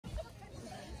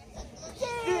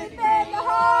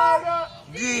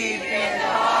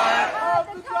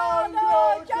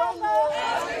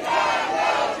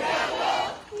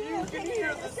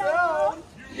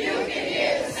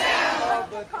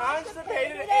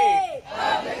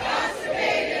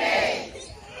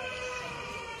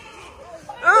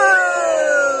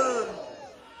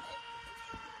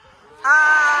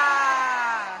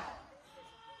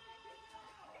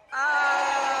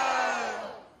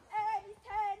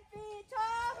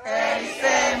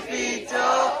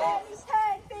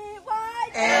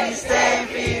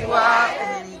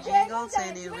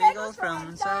it wiggles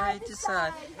from side to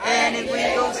side. And it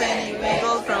wiggles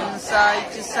from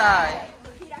side to side.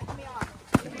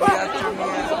 Repeat after me.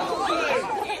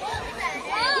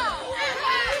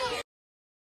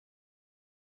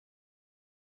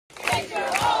 Get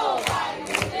your whole body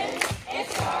moving. It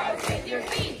starts with your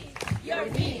feet. Your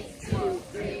knees. 2,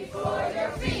 3, 4.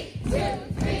 Your feet. 2,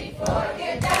 3, 4.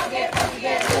 Get down, get funky,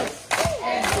 get loose,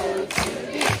 and move to the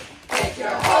beat. Get your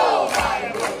whole body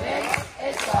moving.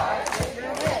 It starts with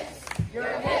your hips.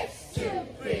 Your hips. 2,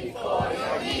 3, 4.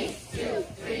 Your knees. 2,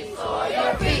 3, 4.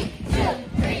 Your feet. 2,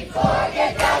 3, 4.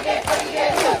 Get down, get funky,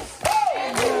 get loose,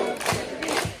 and move to the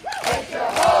beat. Get your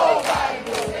whole body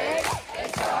moving. It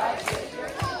starts with your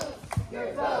toes. Your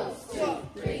toes.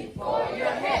 2, 3, 4.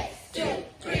 Your hips. 2,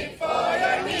 3, 4.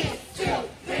 Your knees. 2,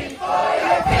 3, 4.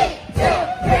 Your feet. 2,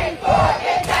 3, 4.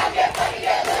 Get down, get funky,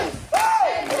 get loose,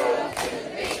 and move to the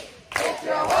beat. Get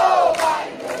your whole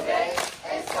body moving.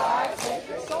 It starts with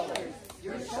your shoulders.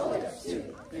 Your shoulders. 2,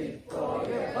 3, 4.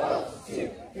 Your toes. 2,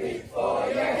 3, 4.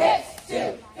 Your hips.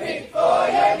 2, 3, 4.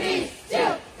 Your knees. 2,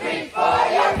 3, 4.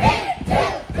 Your feet. 2,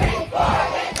 3, 4.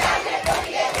 Get down, get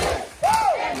funky, get loose,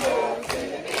 and move to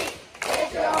the beat. Get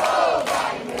your whole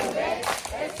body moving.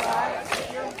 It starts with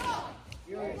your jaw.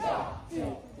 Your jaw.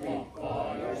 2, 3,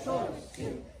 4. Your shoulders.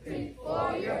 2, 3,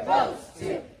 4. Your toes.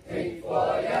 2, 3,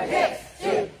 4. Your hips.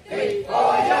 2, 3,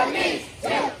 4. Your knees. 2,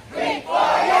 3,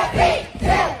 4. Your feet. 2,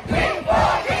 3,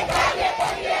 4. Get down, get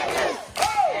funky, get loose.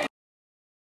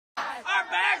 Our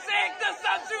backs ache, the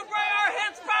sun's too bright, our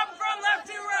hips pop from left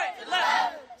to right.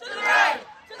 Left, to the right,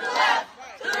 to the left,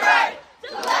 to the right, to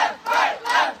the left, right,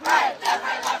 left, right, left,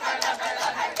 right, left, right, left, right,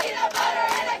 left, right. Peanut butter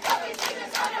and a cup of chicken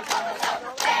on a bubble up.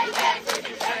 Bang, bang,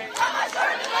 chicken shake. How much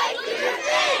Sherman Lake do you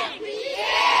think?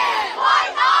 Yeah, why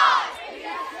not?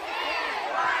 Yeah,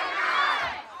 why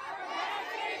not?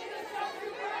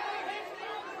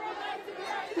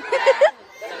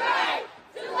 To the right,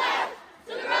 to the left,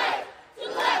 to the right, to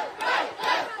the left, right,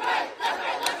 left, right, left, right, left,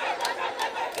 right, left, right, left,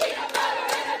 right. Peanut butter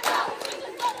and a cup of chicken on a bubble.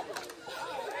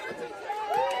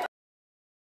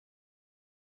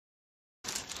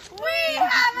 We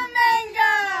have a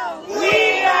mango. We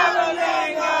have a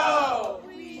mango!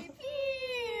 We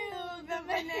feel the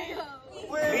mango.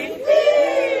 We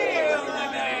feel the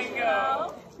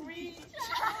mango!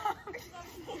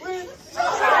 We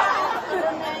chop the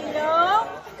mango.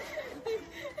 We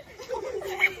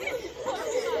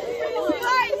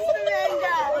slice the mango.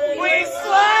 We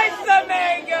slice the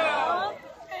mango!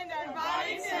 And our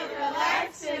bodies feel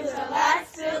relaxed, feels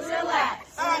relaxed, feels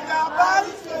relaxed. And our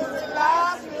bodies feel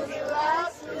relaxed, feel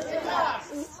relaxed, feel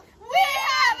relaxed. We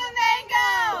have a mango.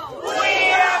 We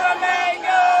have a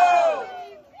mango!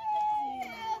 We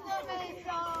feel the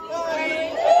mango. We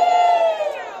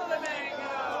feel the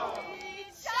mango! We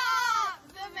chop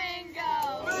the mango.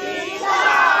 We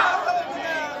chop the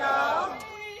mango!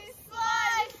 We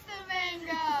slice the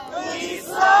mango. We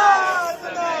slice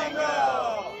the mango!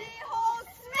 We whole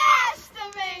smash the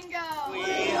mango. We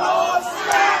all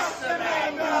smash the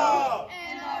mango!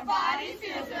 And our body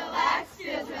feels relaxed,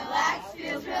 feels relaxed,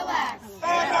 feels relaxed.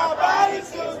 And our bodies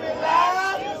feel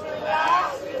relaxed, feels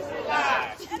relaxed, feels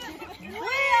relaxed.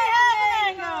 We have a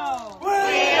mango.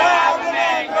 We have a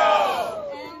mango!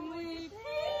 And we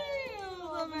feel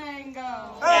the mango.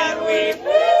 And we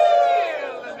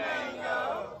feel the mango!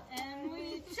 And we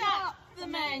chop the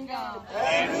mango.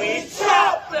 And we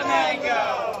chop the mango!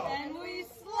 And we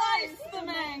slice the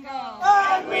mango.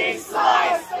 And we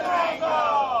slice the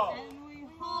mango! And we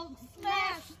Hulk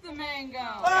smash the mango.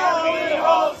 And we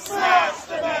all smash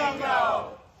the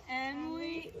mango! And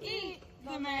we eat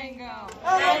the mango.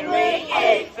 And we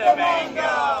eat the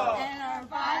mango!